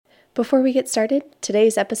Before we get started,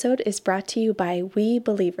 today's episode is brought to you by We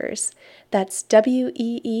Believers. That's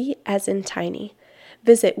WEE as in tiny.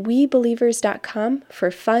 Visit WeBelievers.com for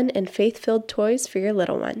fun and faith-filled toys for your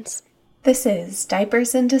little ones. This is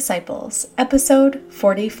Diapers and Disciples, episode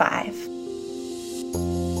 45.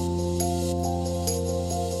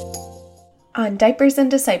 On Diapers and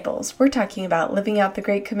Disciples, we're talking about living out the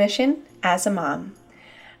Great Commission as a mom.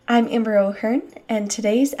 I'm Amber O'Hearn, and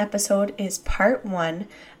today's episode is part 1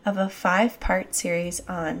 of a 5-part series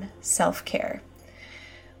on self-care.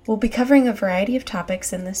 We'll be covering a variety of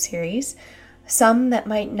topics in this series, some that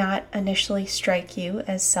might not initially strike you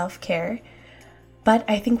as self-care, but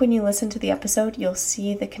I think when you listen to the episode, you'll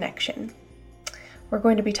see the connection. We're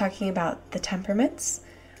going to be talking about the temperaments,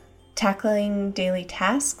 tackling daily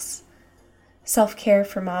tasks, self-care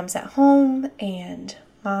for moms at home and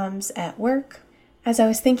moms at work. As I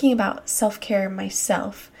was thinking about self-care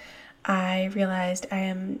myself, I realized I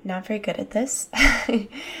am not very good at this. I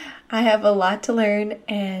have a lot to learn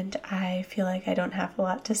and I feel like I don't have a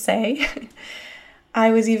lot to say.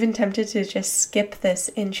 I was even tempted to just skip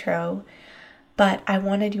this intro, but I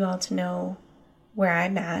wanted you all to know where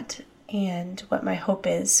I'm at and what my hope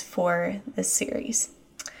is for this series.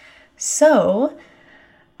 So,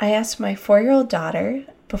 I asked my 4-year-old daughter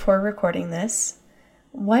before recording this,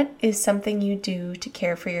 what is something you do to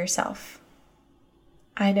care for yourself?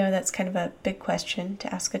 I know that's kind of a big question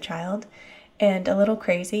to ask a child and a little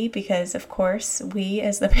crazy because, of course, we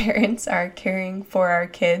as the parents are caring for our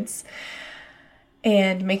kids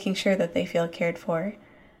and making sure that they feel cared for.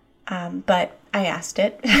 But I asked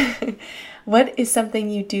it, what is something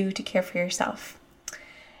you do to care for yourself?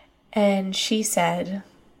 And she said,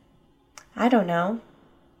 I don't know,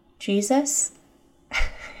 Jesus?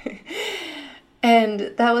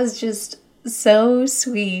 And that was just so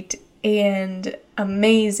sweet and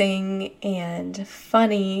amazing and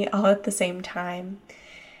funny all at the same time.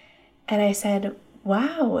 And I said,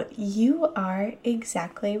 wow, you are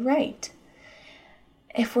exactly right.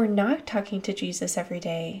 If we're not talking to Jesus every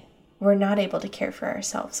day, we're not able to care for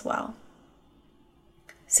ourselves well.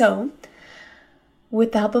 So,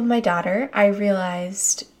 with the help of my daughter, I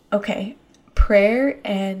realized, okay, prayer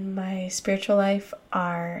and my spiritual life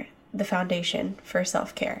are the foundation for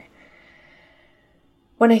self-care.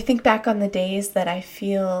 When I think back on the days that I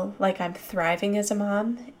feel like I'm thriving as a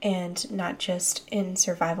mom and not just in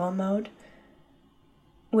survival mode,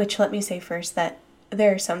 which let me say first that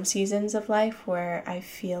there are some seasons of life where I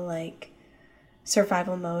feel like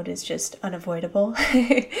survival mode is just unavoidable.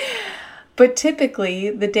 But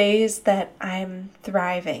typically, the days that I'm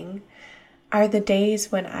thriving are the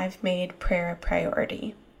days when I've made prayer a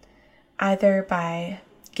priority, either by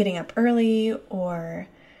getting up early or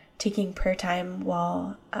taking prayer time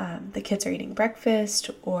while the kids are eating breakfast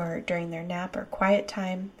or during their nap or quiet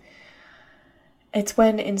time. It's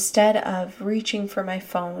when instead of reaching for my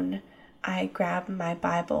phone, I grab my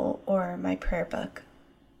Bible or my prayer book.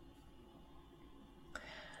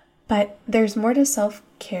 But there's more to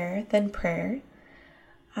self-care than prayer.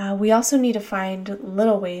 We also need to find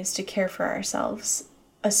little ways to care for ourselves,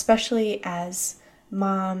 especially as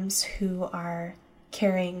moms who are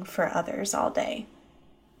caring for others all day.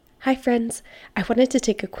 Hi friends, I wanted to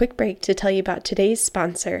take a quick break to tell you about today's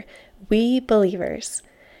sponsor, We Believers.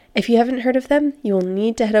 If you haven't heard of them, you will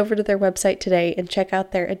need to head over to their website today and check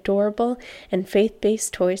out their adorable and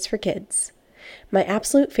faith-based toys for kids. My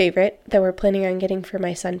absolute favorite, that we're planning on getting for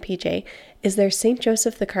my son PJ, is their St.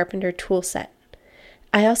 Joseph the Carpenter tool set.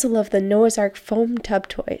 I also love the Noah's Ark foam tub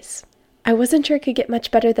toys. I wasn't sure it could get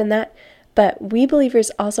much better than that, but We Believers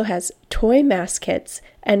also has toy mask kits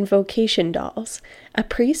and vocation dolls, a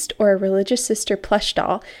priest or a religious sister plush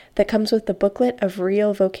doll that comes with the booklet of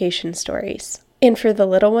real vocation stories. And for the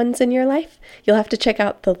little ones in your life, you'll have to check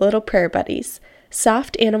out the Little Prayer Buddies,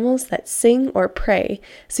 soft animals that sing or pray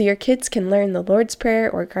so your kids can learn the Lord's Prayer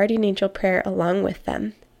or Guardian Angel prayer along with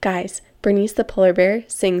them. Guys, Bernice the polar bear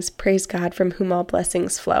sings Praise God from whom all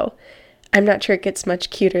blessings flow. I'm not sure it gets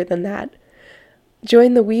much cuter than that.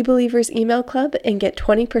 Join the We Believers email club and get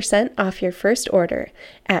 20% off your first order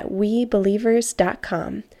at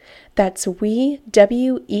WeBelievers.com. That's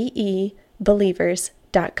WEE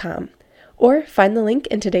Believers.com. Or find the link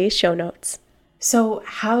in today's show notes. So,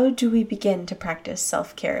 how do we begin to practice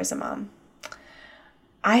self-care as a mom?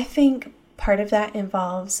 I think part of that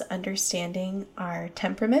involves understanding our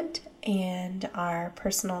temperament and our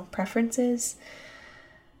personal preferences.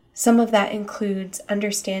 Some of that includes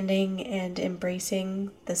understanding and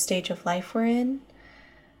embracing the stage of life we're in.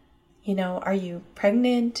 You know, are you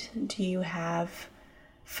pregnant? Do you have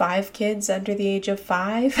 5 kids under the age of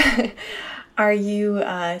 5? Are you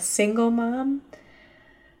a single mom?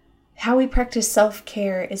 how we practice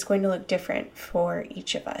self-care is going to look different for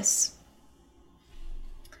each of us.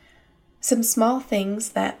 Some small things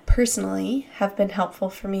that personally have been helpful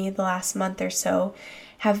for me the last month or so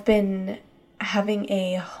have been having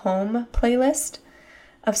a home playlist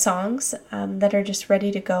of songs that are just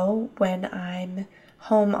ready to go when I'm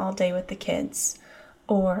home all day with the kids,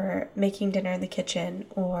 or making dinner in the kitchen,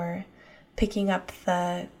 or picking up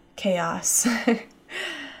the chaos.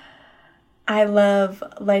 I love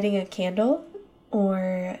lighting a candle,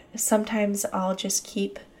 or sometimes I'll just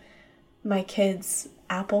keep my kids'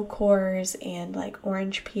 apple cores and like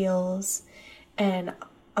orange peels, and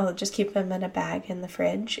I'll just keep them in a bag in the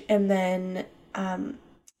fridge, and then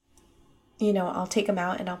I'll take them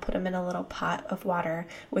out and I'll put them in a little pot of water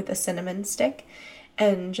with a cinnamon stick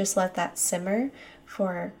and just let that simmer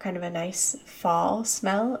for kind of a nice fall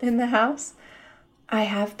smell in the house. I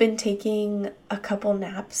have been taking a couple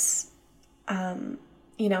naps,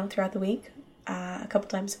 throughout the week. A couple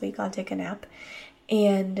times a week I'll take a nap,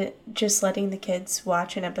 and just letting the kids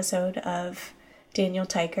watch an episode of Daniel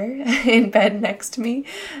Tiger in bed next to me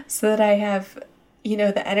so that I have,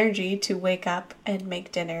 the energy to wake up and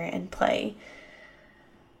make dinner and play.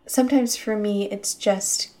 Sometimes for me, it's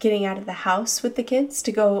just getting out of the house with the kids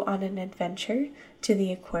to go on an adventure to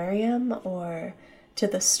the aquarium or to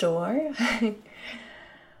the store.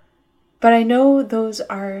 But I know those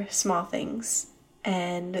are small things,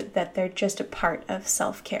 and that they're just a part of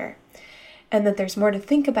self-care, and that there's more to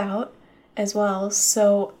think about as well.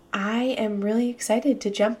 So I am really excited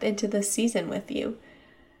to jump into this season with you.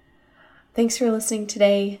 Thanks for listening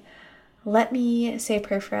today. Let me say a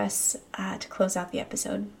prayer for us to close out the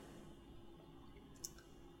episode.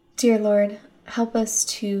 Dear Lord, help us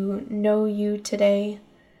to know you today.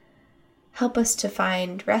 Help us to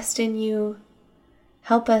find rest in you.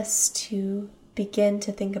 Help us to begin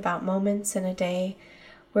to think about moments in a day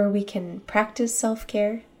where we can practice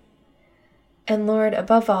self-care. And Lord,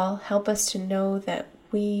 above all, help us to know that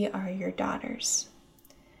we are your daughters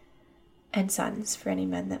and sons, for any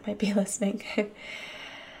men that might be listening.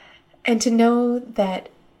 And to know that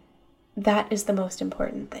that is the most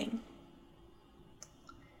important thing.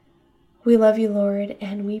 We love you, Lord,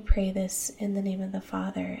 and we pray this in the name of the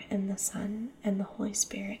Father, and the Son, and the Holy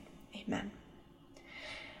Spirit. Amen.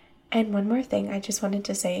 And one more thing I just wanted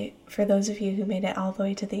to say, for those of you who made it all the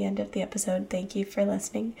way to the end of the episode, thank you for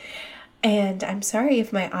listening. And I'm sorry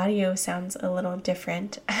if my audio sounds a little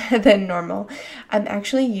different than normal. I'm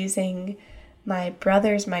actually using my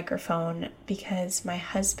brother's microphone because my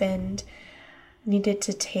husband needed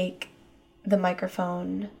to take the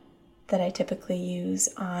microphone that I typically use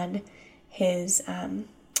on his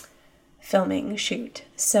filming shoot.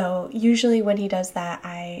 So usually when he does that,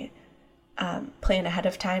 I plan ahead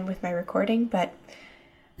of time with my recording, but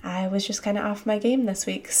I was just kind of off my game this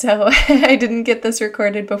week, so I didn't get this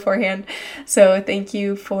recorded beforehand. So thank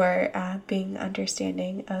you for being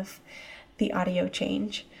understanding of the audio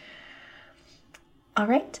change. All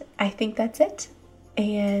right, I think that's it,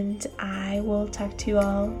 and I will talk to you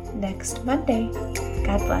all next Monday.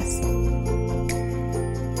 God bless.